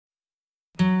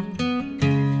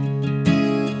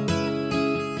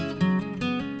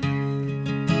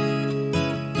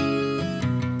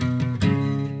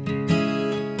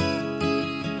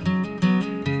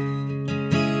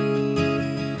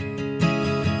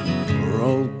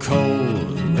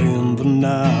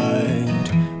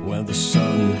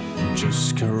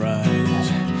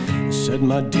said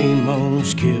my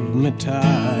demons keep me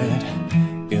tied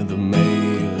in the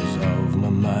maze of my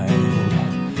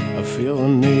mind. I feel a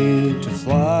need to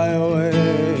fly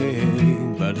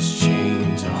away, but its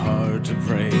chains are hard to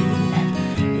break.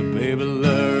 The baby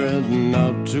learned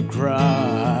not to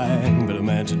cry, but a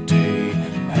man today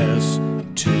has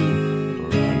to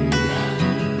run.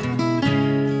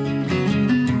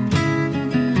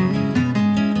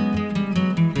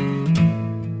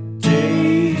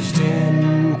 Dazed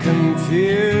and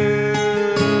confused,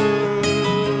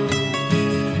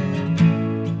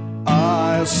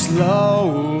 I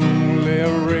slowly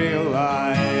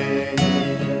realize,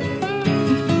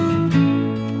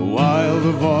 while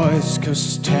the voice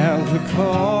constantly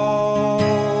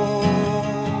calls,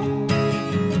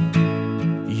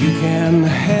 you can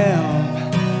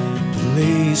help but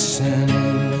listen.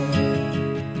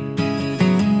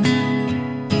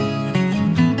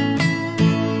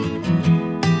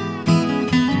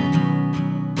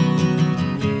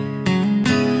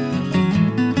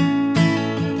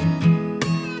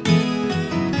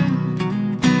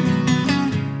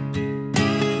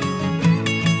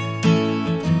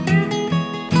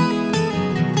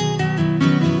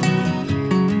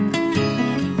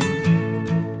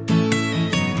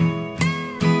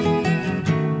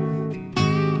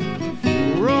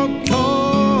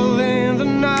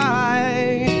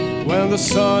 The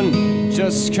sun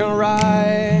just can't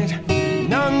ride,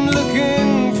 and I'm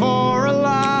looking for a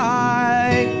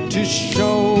light to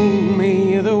show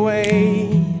me the way.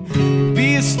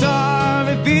 Be a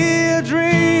star, be a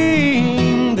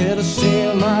dream that'll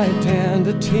steal my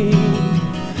identity.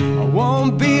 I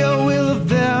won't be a will of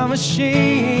the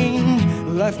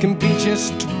machine. Life can be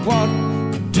just what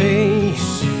a day.